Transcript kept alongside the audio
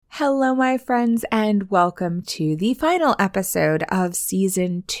Hello, my friends, and welcome to the final episode of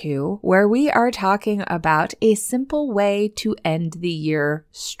Season 2, where we are talking about a simple way to end the year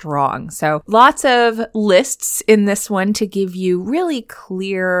strong. So lots of lists in this one to give you really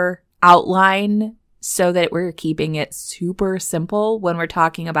clear outline so that we're keeping it super simple when we're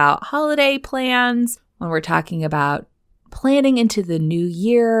talking about holiday plans, when we're talking about planning into the new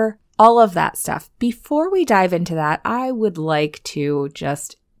year, all of that stuff. Before we dive into that, I would like to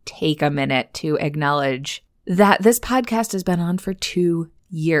just take a minute to acknowledge that this podcast has been on for 2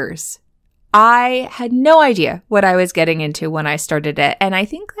 years. I had no idea what I was getting into when I started it, and I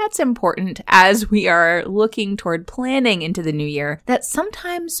think that's important as we are looking toward planning into the new year, that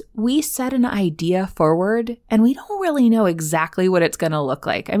sometimes we set an idea forward and we don't really know exactly what it's going to look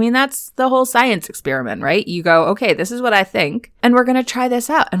like. I mean, that's the whole science experiment, right? You go, okay, this is what I think, and we're going to try this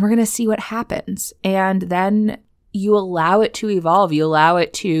out, and we're going to see what happens. And then you allow it to evolve, you allow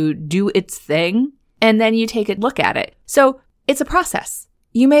it to do its thing, and then you take a look at it. So it's a process.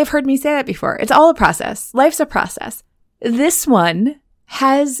 You may have heard me say that before. It's all a process. Life's a process. This one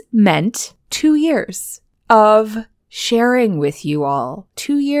has meant 2 years of sharing with you all,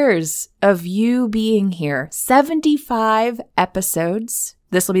 2 years of you being here, 75 episodes.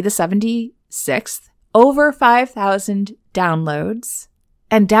 This will be the 76th, over 5,000 downloads,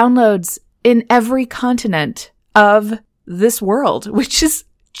 and downloads in every continent of this world, which is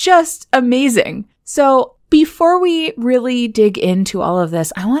just amazing. So before we really dig into all of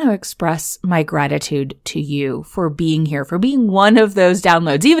this, I want to express my gratitude to you for being here, for being one of those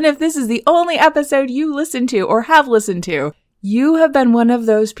downloads. Even if this is the only episode you listen to or have listened to, you have been one of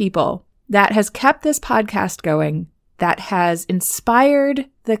those people that has kept this podcast going, that has inspired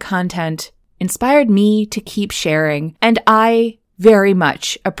the content, inspired me to keep sharing, and I very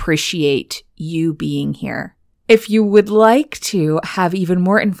much appreciate you being here. If you would like to have even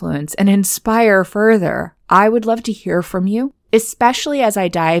more influence and inspire further, I would love to hear from you, especially as I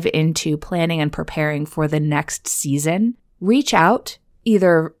dive into planning and preparing for the next season. Reach out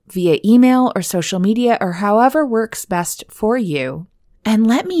either via email or social media or however works best for you, and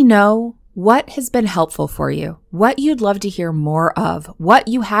let me know what has been helpful for you, what you'd love to hear more of, what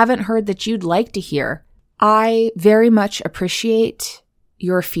you haven't heard that you'd like to hear. I very much appreciate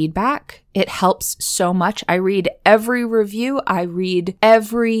your feedback. It helps so much. I read every review. I read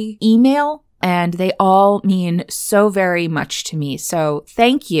every email, and they all mean so very much to me. So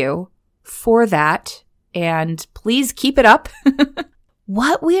thank you for that, and please keep it up.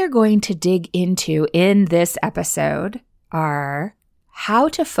 What we are going to dig into in this episode are how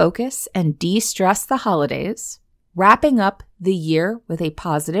to focus and de-stress the holidays, wrapping up the year with a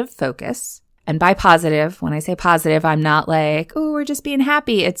positive focus. And by positive, when I say positive, I'm not like, oh, we're just being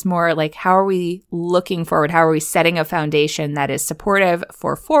happy. It's more like, how are we looking forward? How are we setting a foundation that is supportive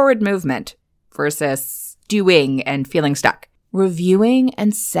for forward movement versus doing and feeling stuck? Reviewing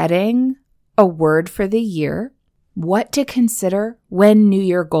and setting a word for the year, what to consider when New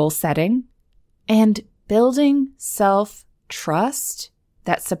Year goal setting, and building self-trust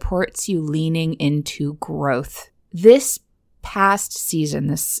that supports you leaning into growth. This past season,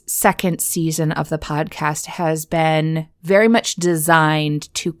 this second season of the podcast, has been very much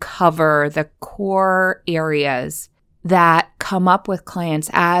designed to cover the core areas that come up with clients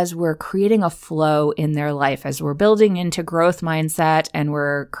as we're creating a flow in their life, as we're building into growth mindset and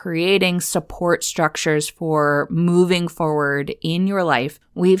we're creating support structures for moving forward in your life.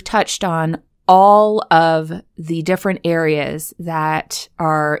 We've touched on all of the different areas that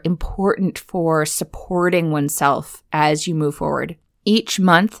are important for supporting oneself as you move forward. Each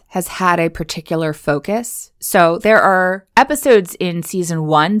month has had a particular focus. So there are episodes in season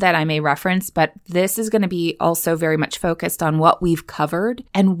 1 that I may reference, but this is going to be also very much focused on what we've covered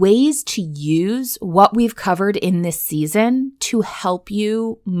and ways to use what we've covered in this season to help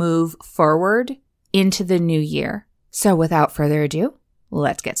you move forward into the new year. So without further ado,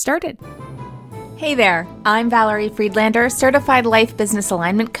 let's get started. Hey there, I'm Valerie Friedlander, Certified Life Business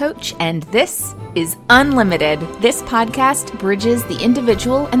Alignment Coach, and this is Unlimited. This podcast bridges the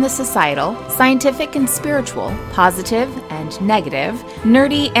individual and the societal, scientific and spiritual, positive and negative,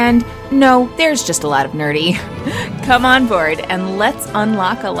 nerdy and no, there's just a lot of nerdy. Come on board and let's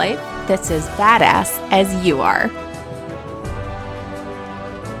unlock a life that's as badass as you are.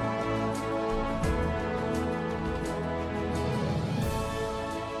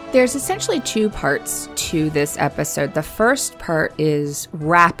 There's essentially 2 parts to this episode. The first part is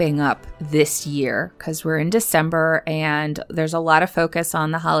wrapping up this year because we're in December and there's a lot of focus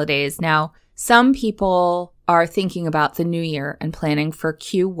on the holidays. Now, some people are thinking about the new year and planning for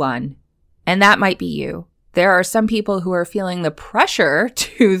Q1, and that might be you. There are some people who are feeling the pressure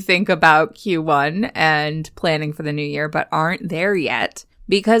to think about Q1 and planning for the new year, but aren't there yet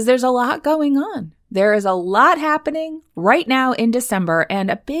because there's a lot going on. There is a lot happening right now in December, and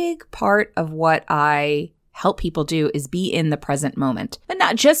a big part of what I help people do is be in the present moment. And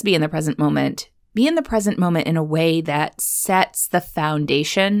not just be in the present moment, be in the present moment in a way that sets the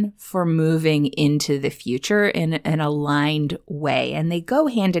foundation for moving into the future in an aligned way. And they go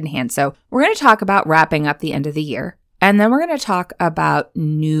hand in hand. So we're going to talk about wrapping up the end of the year. And then we're going to talk about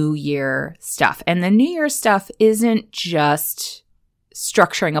New Year stuff. And the New Year stuff isn't just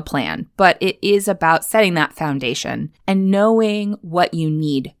structuring a plan, but it is about setting that foundation and knowing what you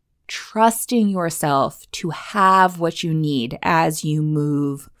need, trusting yourself to have what you need as you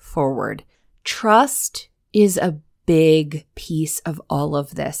move forward. Trust is a big piece of all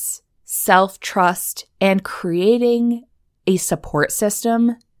of this. Self-trust and creating a support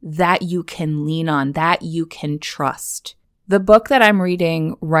system that you can lean on, that you can trust. The book that I'm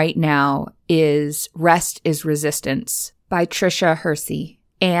reading right now is Rest is Resistance by Tricia Hersey.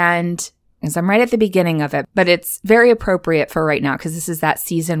 And as I'm right at the beginning of it, but it's very appropriate for right now because this is that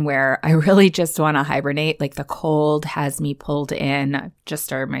season where I really just want to hibernate. Like the cold has me pulled in. I've just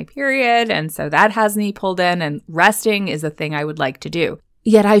started my period, and so that has me pulled in, and resting is a thing I would like to do.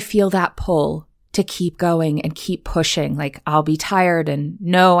 Yet I feel that pull to keep going and keep pushing. Like I'll be tired and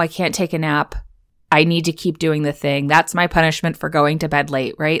no, I can't take a nap. I need to keep doing the thing. That's my punishment for going to bed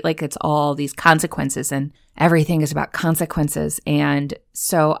late, right? Like it's all these consequences, and everything is about consequences. And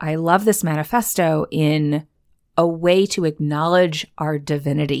so I love this manifesto in a way to acknowledge our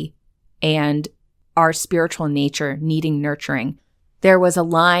divinity and our spiritual nature needing nurturing. There was a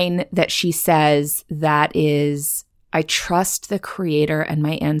line that she says that is, I trust the Creator and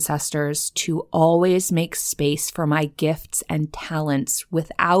my ancestors to always make space for my gifts and talents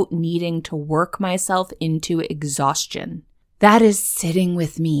without needing to work myself into exhaustion. That is sitting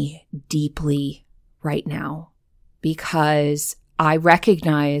with me deeply right now because I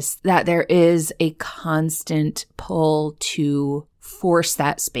recognize that there is a constant pull to force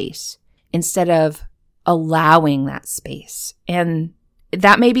that space instead of allowing that space. And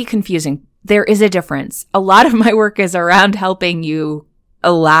that may be confusing. There is a difference. A lot of my work is around helping you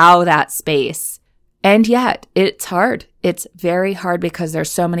allow that space. And yet it's hard. It's very hard because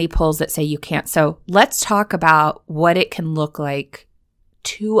there's so many pulls that say you can't. So let's talk about what it can look like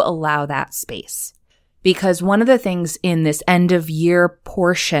to allow that space. Because one of the things in this end of year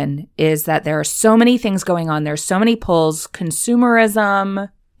portion is that there are so many things going on. There's so many pulls. Consumerism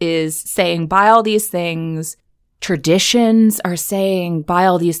is saying, buy all these things. Traditions are saying, buy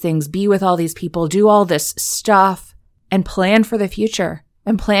all these things, be with all these people, do all this stuff, and plan for the future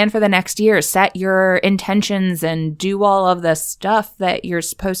and plan for the next year. Set your intentions and do all of the stuff that you're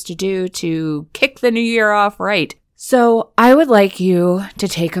supposed to do to kick the new year off right. So I would like you to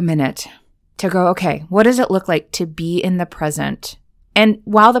take a minute to go, okay, what does it look like to be in the present? And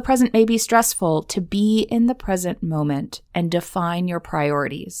while the present may be stressful, to be in the present moment and define your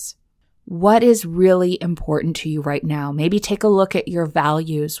priorities. What is really important to you right now? Maybe take a look at your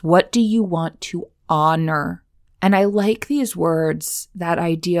values. What do you want to honor? And I like these words, that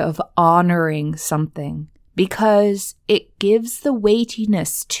idea of honoring something, because it gives the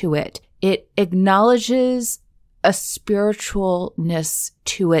weightiness to it. It acknowledges a spiritualness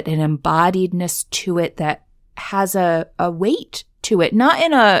to it, an embodiedness to it that has a weight to it, not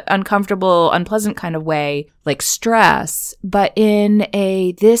in a uncomfortable, unpleasant kind of way, like stress, but in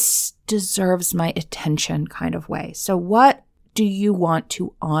a this deserves my attention kind of way. So what do you want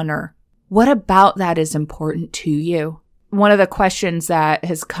to honor? What about that is important to you? One of the questions that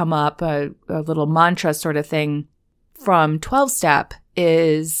has come up, a little mantra sort of thing from 12-step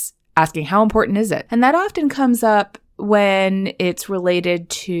is asking, how important is it? And that often comes up when it's related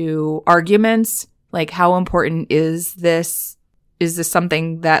to arguments, like how important is this? Is this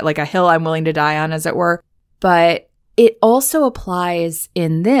something that, like a hill I'm willing to die on, as it were? But it also applies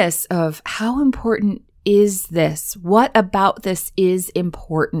in this of how important is this? What about this is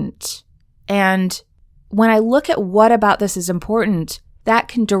important? And when I look at what about this is important, that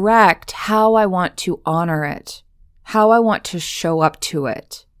can direct how I want to honor it, how I want to show up to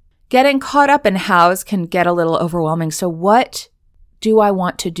it. Getting caught up in hows can get a little overwhelming. So what do I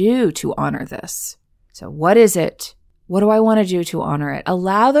want to do to honor this? So what is it? What do I want to do to honor it?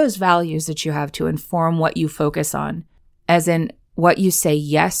 Allow those values that you have to inform what you focus on, as in what you say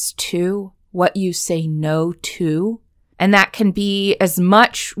yes to, what you say no to. And that can be as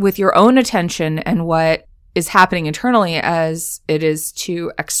much with your own attention and what is happening internally as it is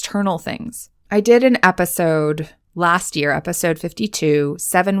to external things. I did an episode last year, episode 52,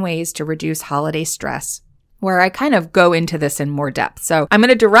 7 Ways to Reduce Holiday Stress. where I kind of go into this in more depth. So I'm going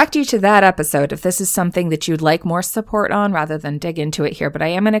to direct you to that episode if this is something that you'd like more support on rather than dig into it here. But I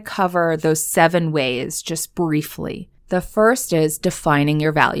am going to cover those 7 ways just briefly. The first is defining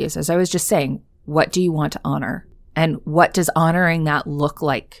your values. As I was just saying, what do you want to honor? And what does honoring that look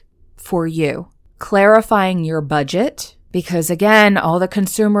like for you? Clarifying your budget. Because again, all the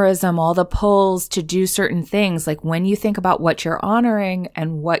consumerism, all the pulls to do certain things, like when you think about what you're honoring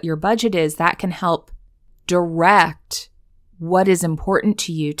and what your budget is, that can help direct what is important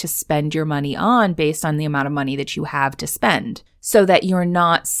to you to spend your money on based on the amount of money that you have to spend, so that you're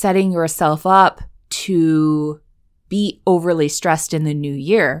not setting yourself up to be overly stressed in the new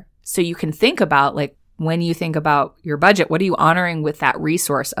year. So you can think about, like, when you think about your budget, what are you honoring with that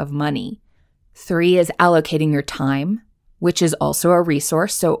resource of money? 3 is allocating your time, which is also a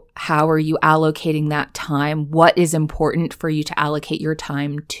resource. So how are you allocating that time? What is important for you to allocate your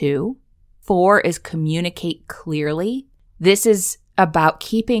time to? 4 is communicate clearly. This is about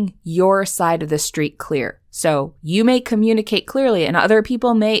keeping your side of the street clear. So you may communicate clearly and other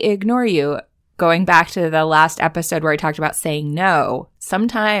people may ignore you. Going back to the last episode where I talked about saying no,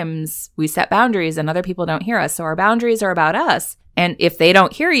 sometimes we set boundaries and other people don't hear us. So our boundaries are about us. And if they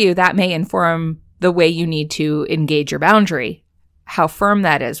don't hear you, that may inform the way you need to engage your boundary, how firm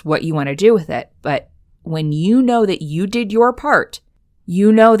that is, what you want to do with it. But when you know that you did your part,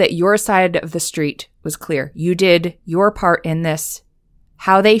 you know that your side of the street was clear. You did your part in this.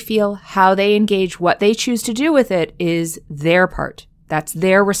 How they feel, how they engage, what they choose to do with it is their part. That's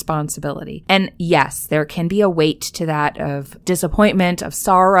their responsibility. And yes, there can be a weight to that of disappointment, of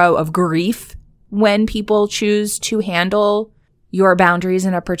sorrow, of grief when people choose to handle your boundaries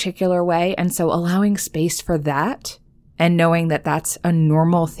in a particular way. And so allowing space for that and knowing that that's a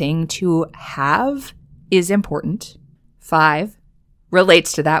normal thing to have is important. 5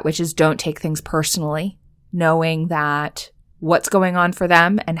 relates to that, which is don't take things personally, knowing that what's going on for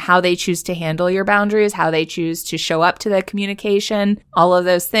them and how they choose to handle your boundaries, how they choose to show up to the communication, all of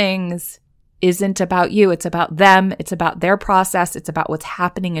those things isn't about you. It's about them. It's about their process. It's about what's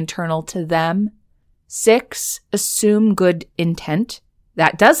happening internal to them. 6, assume good intent.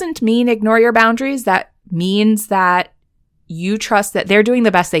 That doesn't mean ignore your boundaries. That means that you trust that they're doing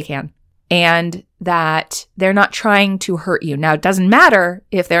the best they can and that they're not trying to hurt you. Now, it doesn't matter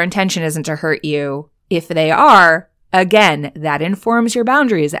if their intention isn't to hurt you. If they are, again, that informs your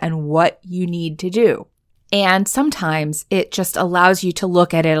boundaries and what you need to do. And sometimes it just allows you to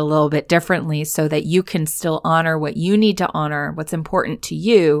look at it a little bit differently so that you can still honor what you need to honor, what's important to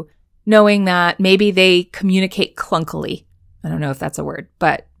you, knowing that maybe they communicate clunkily. I don't know if that's a word,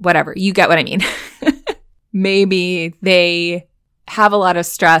 but whatever. You get what I mean. Maybe they have a lot of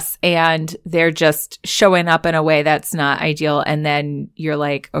stress and they're just showing up in a way that's not ideal. And then you're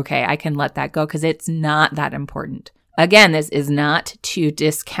like, okay, I can let that go because it's not that important. Again, this is not to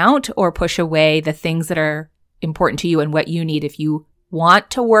discount or push away the things that are important to you and what you need. If you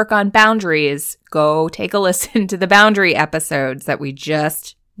want to work on boundaries, go take a listen to the boundary episodes that we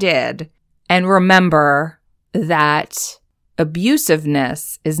just did. And remember that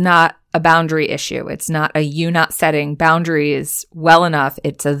abusiveness is not a boundary issue. It's not a you not setting boundaries well enough.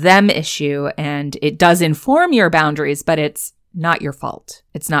 It's a them issue, and it does inform your boundaries, but it's not your fault.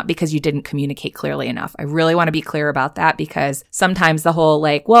 It's not because you didn't communicate clearly enough. I really want to be clear about that because sometimes the whole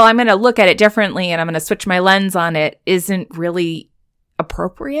like, well, I'm going to look at it differently and I'm going to switch my lens on it isn't really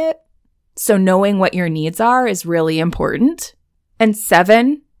appropriate. So knowing what your needs are is really important. And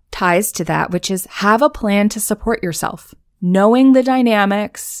 7 ties to that, which is have a plan to support yourself. Knowing the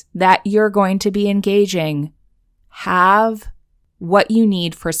dynamics that you're going to be engaging, have what you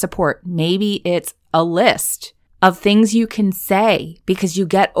need for support. Maybe it's a list of things you can say because you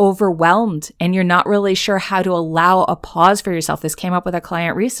get overwhelmed and you're not really sure how to allow a pause for yourself. This came up with a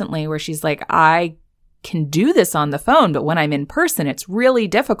client recently where she's like, I can do this on the phone, but when I'm in person, it's really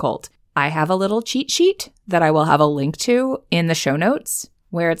difficult. I have a little cheat sheet that I will have a link to in the show notes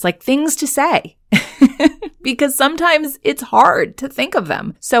where it's like things to say because sometimes it's hard to think of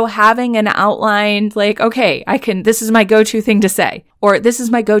them. So having an outline like, okay, this is my go-to thing to say, or this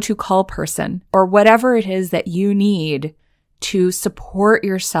is my go-to call person, or whatever it is that you need to support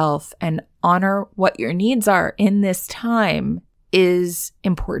yourself and honor what your needs are in this time is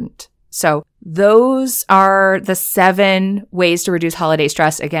important. So those are the 7 ways to reduce holiday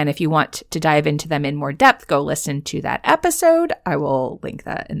stress. Again, if you want to dive into them in more depth, go listen to that episode. I will link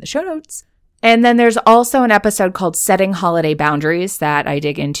that in the show notes. And then there's also an episode called Setting Holiday Boundaries that I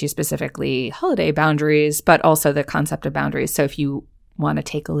dig into specifically holiday boundaries, but also the concept of boundaries. So if you want to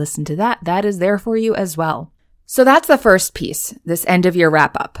take a listen to that, that is there for you as well. So that's the first piece, this end of year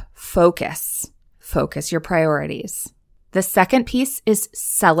wrap up. Focus. focus your priorities. The second piece is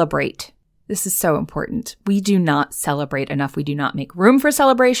celebrate. This is so important. We do not celebrate enough. We do not make room for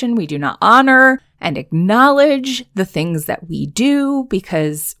celebration. We do not honor and acknowledge the things that we do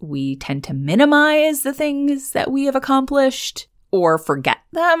because we tend to minimize the things that we have accomplished or forget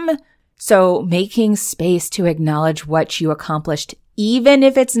them. So making space to acknowledge what you accomplished, even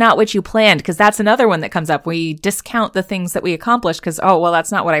if it's not what you planned, because that's another one that comes up. We discount the things that we accomplished because, oh, well,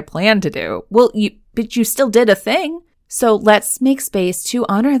 that's not what I planned to do. Well, but you still did a thing. So let's make space to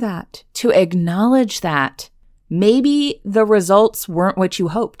honor that, to acknowledge that. Maybe the results weren't what you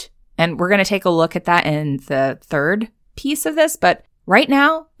hoped. And we're going to take a look at that in the third piece of this. But right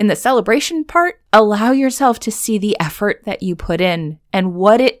now, in the celebration part, allow yourself to see the effort that you put in and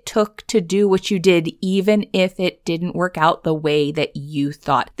what it took to do what you did, even if it didn't work out the way that you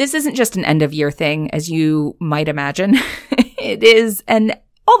thought. This isn't just an end of year thing, as you might imagine. It is an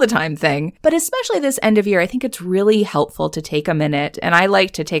all the time thing, but especially this end of year, I think it's really helpful to take a minute. And I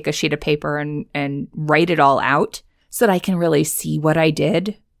like to take a sheet of paper and write it all out so that I can really see what I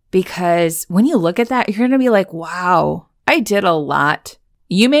did. Because when you look at that, you're going to be like, wow, I did a lot.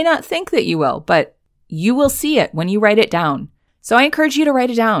 You may not think that you will, but you will see it when you write it down. So I encourage you to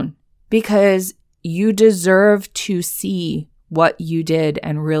write it down because you deserve to see what you did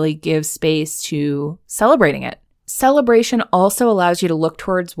and really give space to celebrating it. Celebration also allows you to look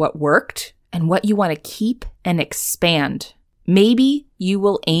towards what worked and what you want to keep and expand. Maybe you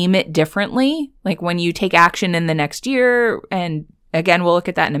will aim it differently, like when you take action in the next year. And again, we'll look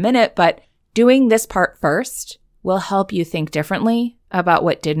at that in a minute, but doing this part first will help you think differently about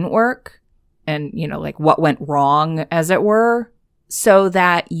what didn't work and, like what went wrong, as it were, so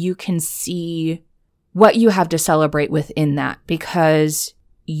that you can see what you have to celebrate within that because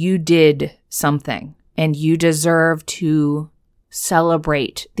you did something. And you deserve to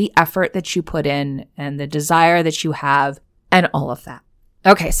celebrate the effort that you put in and the desire that you have and all of that.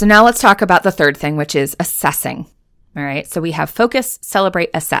 Okay, so now let's talk about the third thing, which is assessing. All right, so we have focus, celebrate,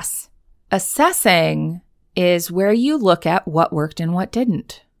 assess. Assessing is where you look at what worked and what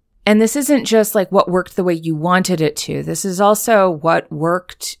didn't. And this isn't just like what worked the way you wanted it to. This is also what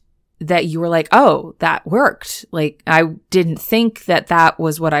worked that you were like, oh, that worked. Like, I didn't think that that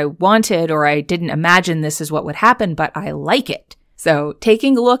was what I wanted, or I didn't imagine this is what would happen, but I like it. So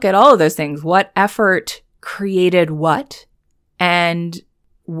taking a look at all of those things, what effort created what, and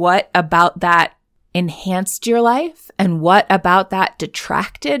what about that enhanced your life, and what about that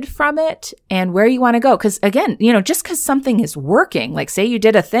detracted from it, and where you want to go. Because again, just because something is working, like say you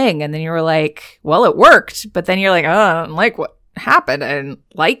did a thing and then you were like, well, it worked, but then you're like, oh, I don't like what happened. I didn't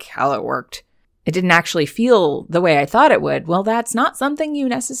like how it worked. It didn't actually feel the way I thought it would. Well, that's not something you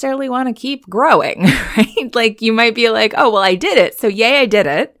necessarily want to keep growing, right? Like you might be like, oh, well, I did it. So yay, I did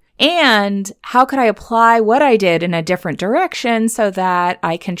it. And how could I apply what I did in a different direction so that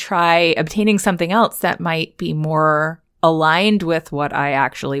I can try obtaining something else that might be more aligned with what I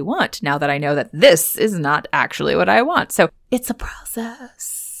actually want now that I know that this is not actually what I want. So it's a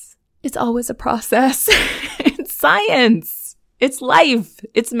process. It's always a process. It's science. It's life.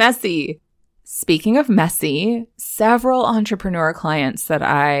 It's messy. Speaking of messy, several entrepreneur clients that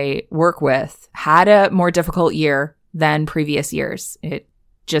I work with had a more difficult year than previous years. It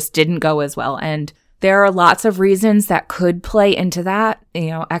just didn't go as well. And there are lots of reasons that could play into that,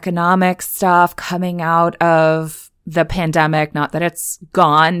 economic stuff coming out of the pandemic, not that it's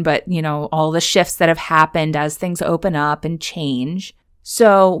gone, but, all the shifts that have happened as things open up and change.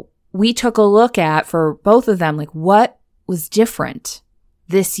 So we took a look at, for both of them, like what was different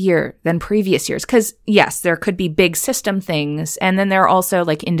this year than previous years. Because yes, there could be big system things, and then there are also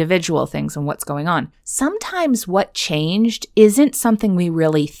like individual things and what's going on. Sometimes what changed isn't something we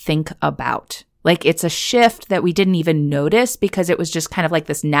really think about. Like it's a shift that we didn't even notice because it was just kind of like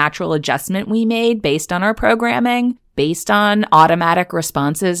this natural adjustment we made based on our programming, based on automatic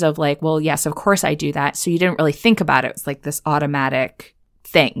responses of like, well, yes, of course I do that. So you didn't really think about it. It's like this automatic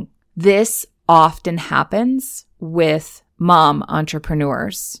thing. This often happens with mom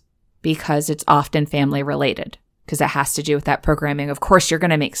entrepreneurs because it's often family related, because it has to do with that programming. Of course, you're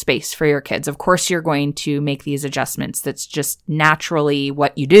going to make space for your kids. Of course, you're going to make these adjustments. That's just naturally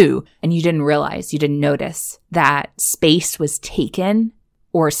what you do. And you didn't realize, you didn't notice that space was taken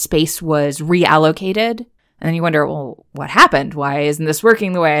or space was reallocated. And then you wonder, well, what happened? Why isn't this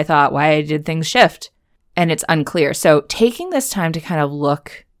working the way I thought? Why did things shift? And it's unclear. So taking this time to kind of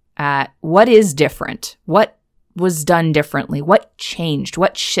look at what is different, what was done differently, what changed,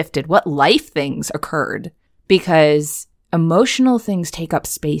 what shifted, what life things occurred, because emotional things take up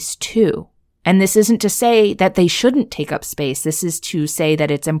space too. And this isn't to say that they shouldn't take up space. This is to say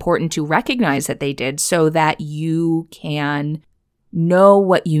that it's important to recognize that they did so that you can know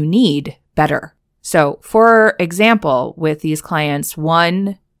what you need better. So for example, with these clients,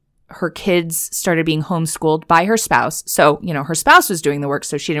 one, her kids started being homeschooled by her spouse. So, her spouse was doing the work,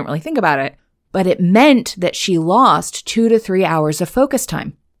 so she didn't really think about it. But it meant that she lost 2 to 3 hours of focus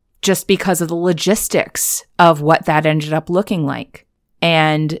time just because of the logistics of what that ended up looking like.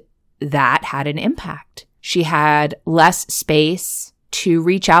 And that had an impact. She had less space to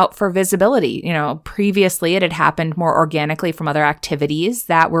reach out for visibility. Previously it had happened more organically from other activities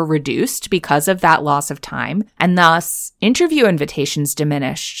that were reduced because of that loss of time. And thus interview invitations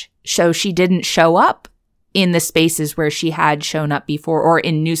diminished. So she didn't show up in the spaces where she had shown up before or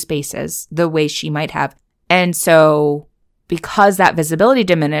in new spaces the way she might have. And so because that visibility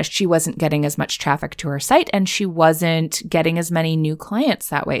diminished, she wasn't getting as much traffic to her site and she wasn't getting as many new clients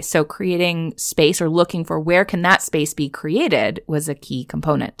that way. So creating space or looking for where can that space be created was a key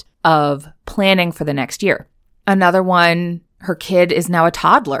component of planning for the next year. Another one, her kid is now a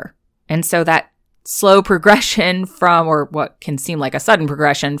toddler. And so that slow progression from, or what can seem like a sudden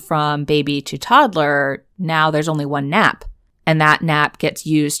progression from baby to toddler, now there's only one nap. And that nap gets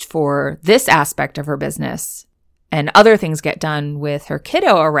used for this aspect of her business. And other things get done with her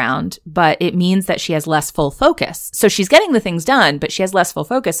kiddo around, but it means that she has less full focus. So she's getting the things done, but she has less full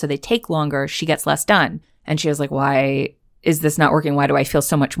focus, so they take longer, she gets less done. And she was like, why is this not working? Why do I feel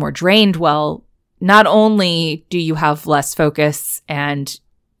so much more drained? Well, not only do you have less focus and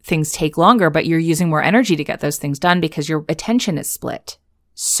things take longer, but you're using more energy to get those things done because your attention is split.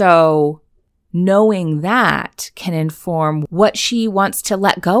 So knowing that can inform what she wants to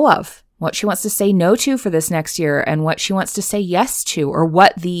let go of, what she wants to say no to for this next year, and what she wants to say yes to, or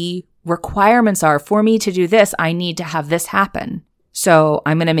what the requirements are. For me to do this, I need to have this happen. So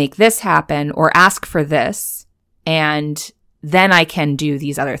I'm going to make this happen or ask for this, and then I can do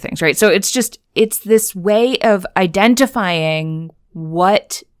these other things, right? So it's this way of identifying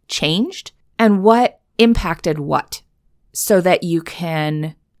what changed and what impacted what, so that you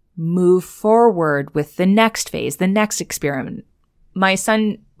can move forward with the next phase, the next experiment. My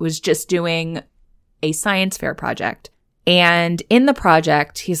son was just doing a science fair project. And in the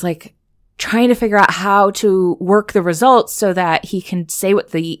project, he's like trying to figure out how to work the results so that he can say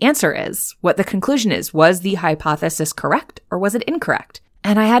what the answer is, what the conclusion is. Was the hypothesis correct or was it incorrect?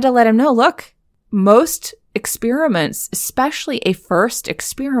 And I had to let him know, look, most experiments, especially a first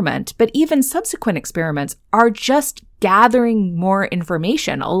experiment, but even subsequent experiments, are just gathering more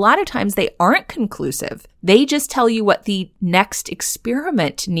information. A lot of times they aren't conclusive. They just tell you what the next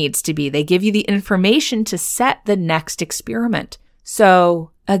experiment needs to be. They give you the information to set the next experiment.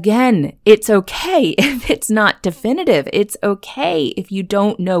 So again, it's okay if it's not definitive. It's okay if you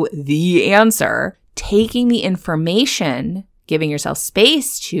don't know the answer. Taking the information, giving yourself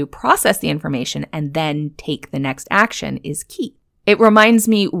space to process the information and then take the next action is key. It reminds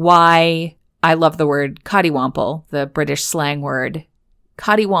me why I love the word cottywomple, the British slang word.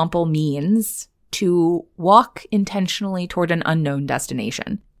 Cottywomple means to walk intentionally toward an unknown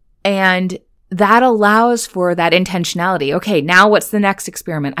destination. And that allows for that intentionality. Okay, now what's the next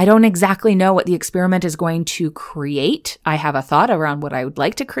experiment? I don't exactly know what the experiment is going to create. I have a thought around what I would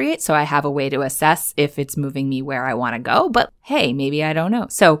like to create, so I have a way to assess if it's moving me where I want to go. But hey, maybe I don't know.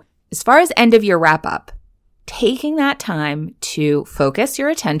 So as far as end of year wrap up, taking that time to focus your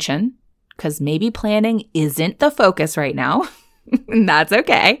attention, because maybe planning isn't the focus right now, and that's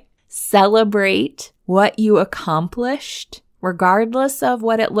okay. Celebrate what you accomplished, regardless of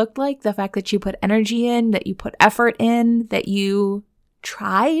what it looked like, the fact that you put energy in, that you put effort in, that you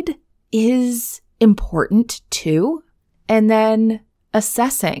tried is important too. And then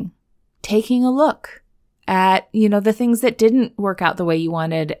assessing, taking a look at, the things that didn't work out the way you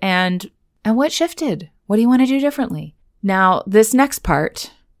wanted and what shifted. What do you want to do differently? Now, this next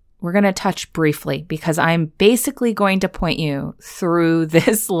part, we're going to touch briefly because I'm basically going to point you through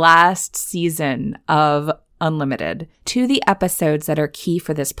this last season of Unlimited to the episodes that are key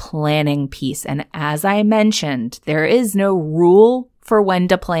for this planning piece. And as I mentioned, there is no rule for when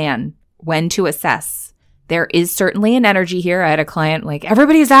to plan, when to assess. There is certainly an energy here. I had a client like,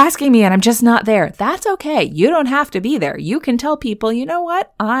 everybody's asking me and I'm just not there. That's okay. You don't have to be there. You can tell people, you know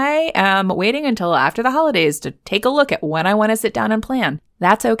what? I am waiting until after the holidays to take a look at when I want to sit down and plan.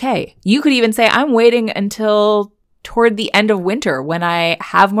 That's okay. You could even say, I'm waiting until toward the end of winter when I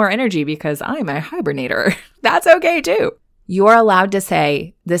have more energy because I'm a hibernator. That's okay too. You're allowed to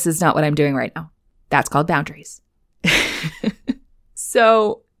say, this is not what I'm doing right now. That's called boundaries.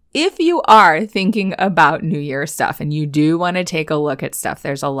 So if you are thinking about New Year stuff and you do want to take a look at stuff,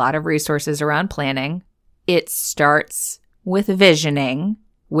 there's a lot of resources around planning. It starts with visioning,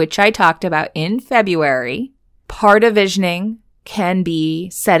 which I talked about in February. Part of visioning can be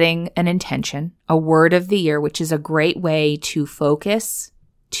setting an intention, a word of the year, which is a great way to focus,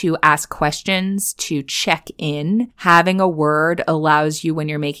 to ask questions, to check in. Having a word allows you when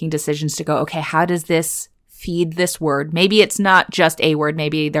you're making decisions to go, okay, how does this feed this word? Maybe it's not just a word.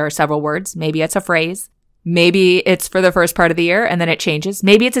 Maybe there are several words. Maybe it's a phrase. Maybe it's for the first part of the year and then it changes.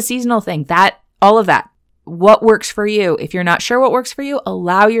 Maybe it's a seasonal thing. All of that. What works for you? If you're not sure what works for you,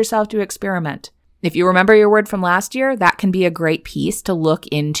 allow yourself to experiment. If you remember your word from last year, that can be a great piece to look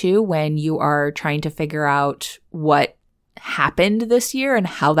into when you are trying to figure out what happened this year and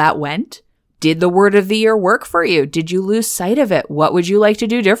how that went. Did the word of the year work for you? Did you lose sight of it? What would you like to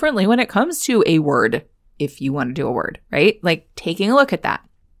do differently when it comes to a word? If you want to do a word, right? Like taking a look at that.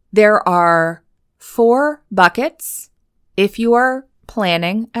 There are 4 buckets if you are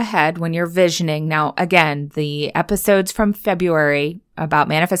planning ahead when you're visioning. Now, again, the episodes from February about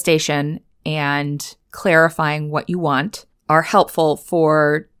manifestation and clarifying what you want are helpful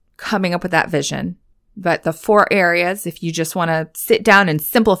for coming up with that vision. But the 4 areas, if you just want to sit down and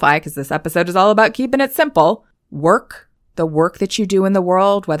simplify, because this episode is all about keeping it simple, work, the work that you do in the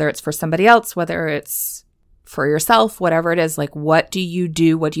world, whether it's for somebody else, whether it's for yourself, whatever it is, like what do you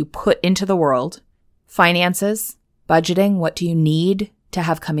do? What do you put into the world? Finances, budgeting, what do you need to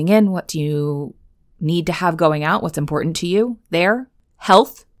have coming in? What do you need to have going out? What's important to you there?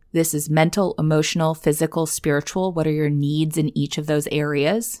 Health, this is mental, emotional, physical, spiritual. What are your needs in each of those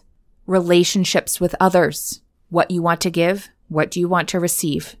areas? Relationships with others, what you want to give, what do you want to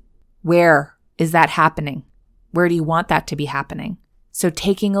receive? Where is that happening? Where do you want that to be happening? So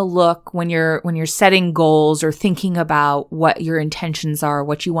taking a look when you're setting goals or thinking about what your intentions are,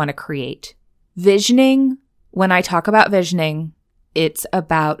 what you want to create. Visioning, when I talk about visioning, it's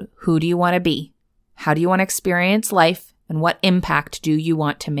about who do you want to be? How do you want to experience life? And what impact do you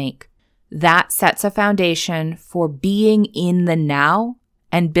want to make? That sets a foundation for being in the now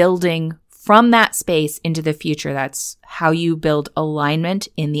and building from that space into the future. That's how you build alignment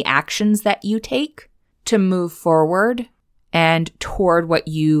in the actions that you take to move forward and toward what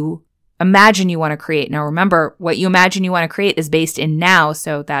you imagine you want to create. Now remember, what you imagine you want to create is based in now,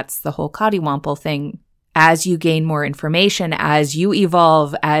 so that's the whole Cottywomple thing. As you gain more information, as you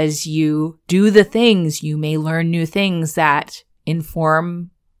evolve, as you do the things, you may learn new things that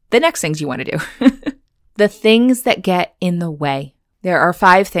inform the next things you want to do. The things that get in the way. There are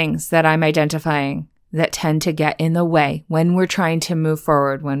 5 things that I'm identifying that tend to get in the way when we're trying to move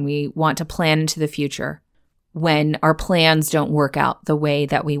forward, when we want to plan into the future, when our plans don't work out the way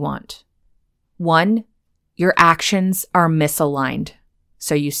that we want. 1, your actions are misaligned.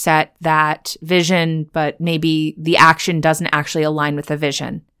 So you set that vision, but maybe the action doesn't actually align with the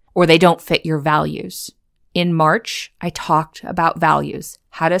vision, or they don't fit your values. In March, I talked about values,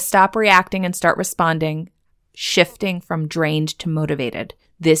 how to stop reacting and start responding, shifting from drained to motivated.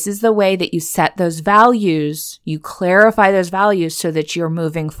 This is the way that you set those values, you clarify those values so that you're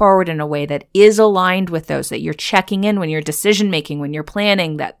moving forward in a way that is aligned with those, that you're checking in when you're decision making, when you're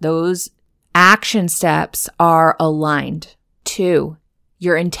planning, that those action steps are aligned. 2,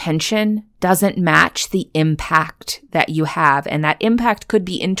 your intention doesn't match the impact that you have, and that impact could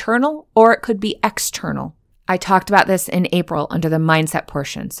be internal or it could be external. I talked about this in April under the mindset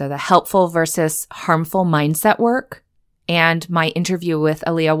portion, so the helpful versus harmful mindset work, and my interview with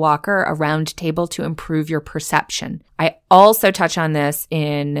Aaliyah Walker, a roundtable to improve your perception. I also touch on this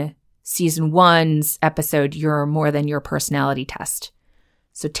in season 1's episode, You're More Than Your Personality Test.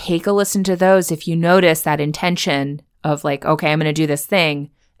 So take a listen to those if you notice that intention of like, okay, I'm going to do this thing,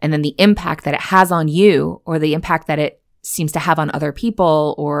 and then the impact that it has on you or the impact that it seems to have on other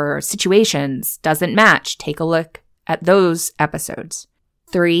people or situations doesn't match. Take a look at those episodes.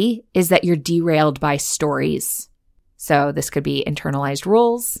 3 is that you're derailed by stories. So this could be internalized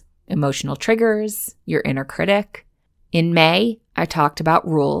rules, emotional triggers, your inner critic. In May, I talked about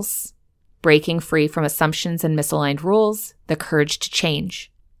rules, breaking free from assumptions and misaligned rules, the courage to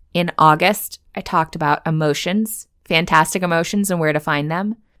change. In August, I talked about emotions, fantastic emotions and where to find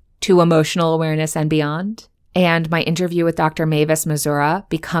them, to emotional awareness and beyond, and my interview with Dr. Mavis Mazura,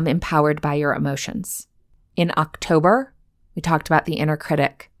 Become Empowered by Your Emotions. In October, we talked about the inner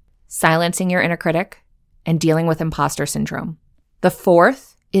critic, silencing your inner critic, and dealing with imposter syndrome. The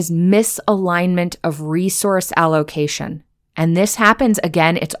 4th is misalignment of resource allocation. And this happens,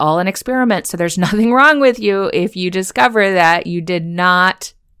 again, it's all an experiment, so there's nothing wrong with you if you discover that you did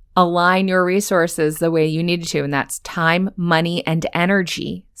not align your resources the way you need to. And that's time, money, and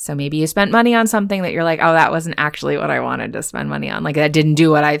energy. So maybe you spent money on something that you're like, oh, that wasn't actually what I wanted to spend money on. Like that didn't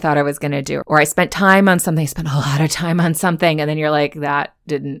do what I thought I was going to do. Or I spent time on something, spent a lot of time on something. And then you're like, that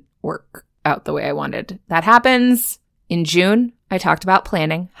didn't work out the way I wanted. That happens. In June, I talked about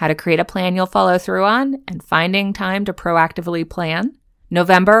planning, how to create a plan you'll follow through on, and finding time to proactively plan.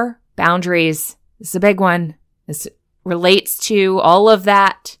 November, boundaries. This is a big one. This relates to all of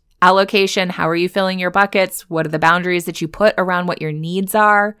that. Allocation, how are you filling your buckets? What are the boundaries that you put around what your needs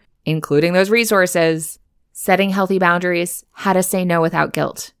are, including those resources? Setting healthy boundaries, how to say no without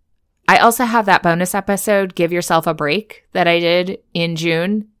guilt. I also have that bonus episode, Give Yourself a Break, that I did in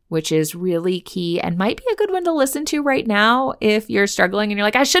June, which is really key and might be a good one to listen to right now if you're struggling and you're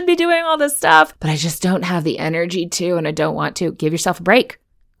like, I should be doing all this stuff, but I just don't have the energy to and I don't want to. Give yourself a break.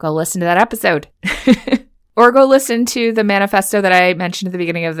 Go listen to that episode. Or go listen to the manifesto that I mentioned at the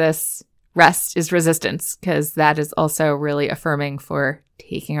beginning of this, Rest is Resistance, because that is also really affirming for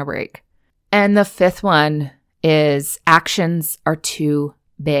taking a break. And the fifth one is actions are too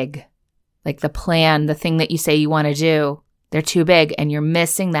big. Like the plan, the thing that you say you want to do, they're too big and you're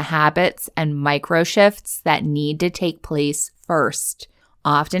missing the habits and micro shifts that need to take place first.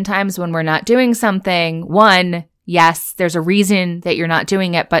 Oftentimes when we're not doing something, one, yes, there's a reason that you're not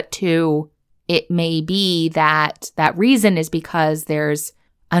doing it, but two, it may be that that reason is because there's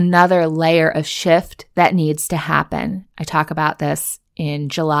another layer of shift that needs to happen. I talk about this in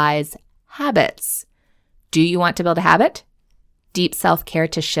July's habits. Do you want to build a habit? Deep self-care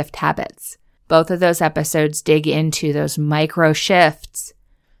to shift habits. Both of those episodes dig into those micro shifts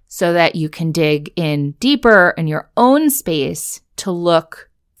so that you can dig in deeper in your own space to look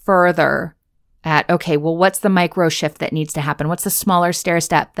further at, okay, well, what's the micro shift that needs to happen? What's the smaller stair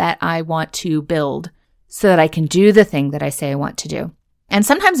step that I want to build so that I can do the thing that I say I want to do? And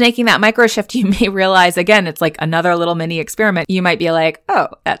sometimes making that micro shift, you may realize, again, it's like another little mini experiment. You might be like, oh,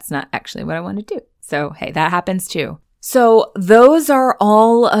 that's not actually what I want to do. So, hey, that happens too. So those are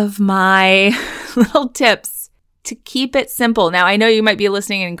all of my little tips to keep it simple. Now, I know you might be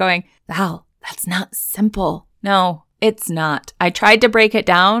listening and going, Val, that's not simple. No, it's not. I tried to break it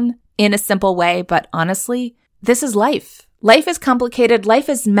down in a simple way, but honestly, this is life. Life is complicated. Life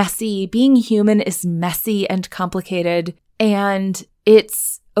is messy. Being human is messy and complicated. And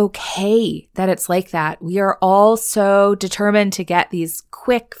it's okay that it's like that. We are all so determined to get these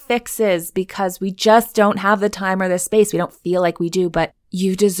quick fixes because we just don't have the time or the space. We don't feel like we do, but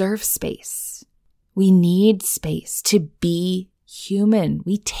you deserve space. We need space to be human.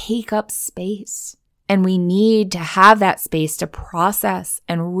 We take up space. And we need to have that space to process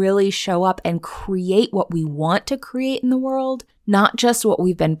and really show up and create what we want to create in the world, not just what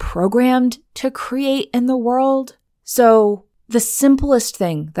we've been programmed to create in the world. So the simplest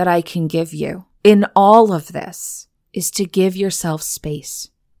thing that I can give you in all of this is to give yourself space.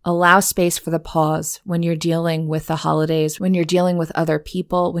 Allow space for the pause when you're dealing with the holidays, when you're dealing with other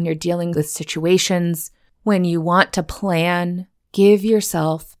people, when you're dealing with situations, when you want to plan. Give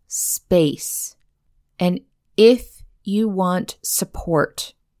yourself space. And if you want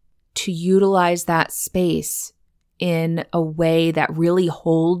support to utilize that space in a way that really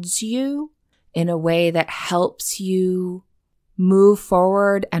holds you, in a way that helps you move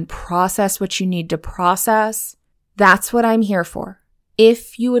forward and process what you need to process, that's what I'm here for.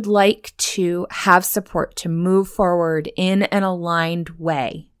 If you would like to have support to move forward in an aligned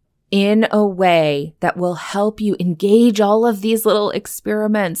way, in a way that will help you engage all of these little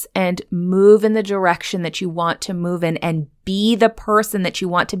experiments and move in the direction that you want to move in and be the person that you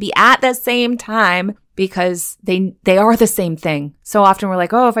want to be at the same time, because they are the same thing. So often we're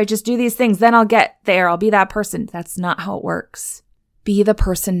like, oh, if I just do these things, then I'll get there. I'll be that person. That's not how it works. Be the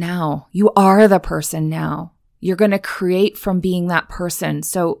person now. You are the person now. You're going to create from being that person.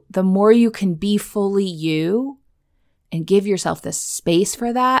 So the more you can be fully you, and give yourself the space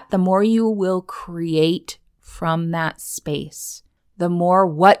for that, the more you will create from that space. The more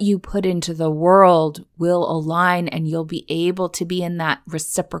what you put into the world will align and you'll be able to be in that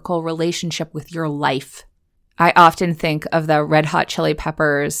reciprocal relationship with your life. I often think of the Red Hot Chili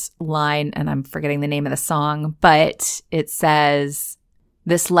Peppers line, and I'm forgetting the name of the song, but it says,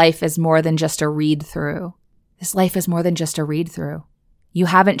 this life is more than just a read-through. This life is more than just a read-through. You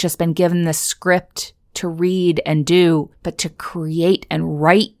haven't just been given the script to read and do, but to create and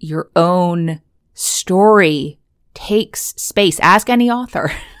write your own story takes space. Ask any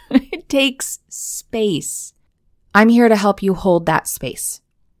author. It takes space. I'm here to help you hold that space.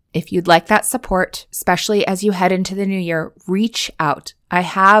 If you'd like that support, especially as you head into the new year, reach out. I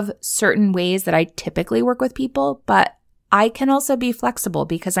have certain ways that I typically work with people, but I can also be flexible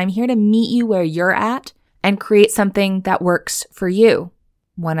because I'm here to meet you where you're at and create something that works for you.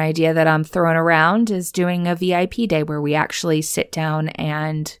 One idea that I'm throwing around is doing a VIP day where we actually sit down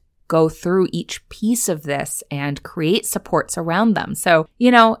and go through each piece of this and create supports around them. So,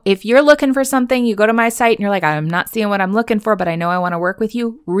 if you're looking for something, you go to my site and you're like, I'm not seeing what I'm looking for, but I know I want to work with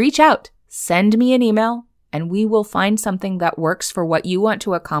you. Reach out, send me an email, and we will find something that works for what you want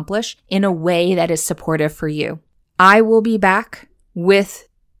to accomplish in a way that is supportive for you. I will be back with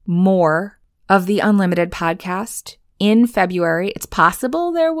more of the Unlimited podcast in February. It's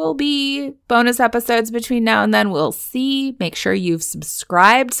possible there will be bonus episodes between now and then. We'll see. Make sure you've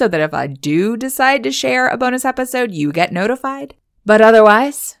subscribed so that if I do decide to share a bonus episode, you get notified. But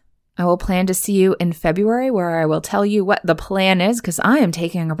otherwise, I will plan to see you in February where I will tell you what the plan is because I am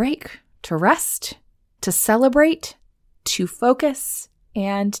taking a break to rest, to celebrate, to focus,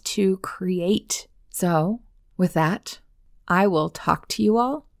 and to create. So with that, I will talk to you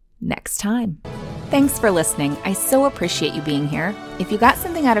all next time. Thanks for listening. I so appreciate you being here. If you got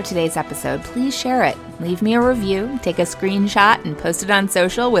something out of today's episode, please share it. Leave me a review, take a screenshot, and post it on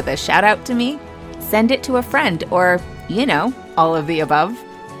social with a shout out to me. Send it to a friend or, all of the above.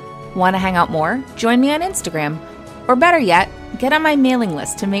 Want to hang out more? Join me on Instagram. Or better yet, get on my mailing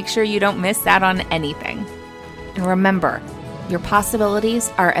list to make sure you don't miss out on anything. And remember, your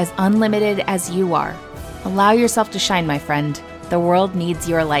possibilities are as unlimited as you are. Allow yourself to shine, my friend. The world needs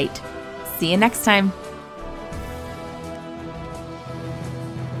your light. See you next time.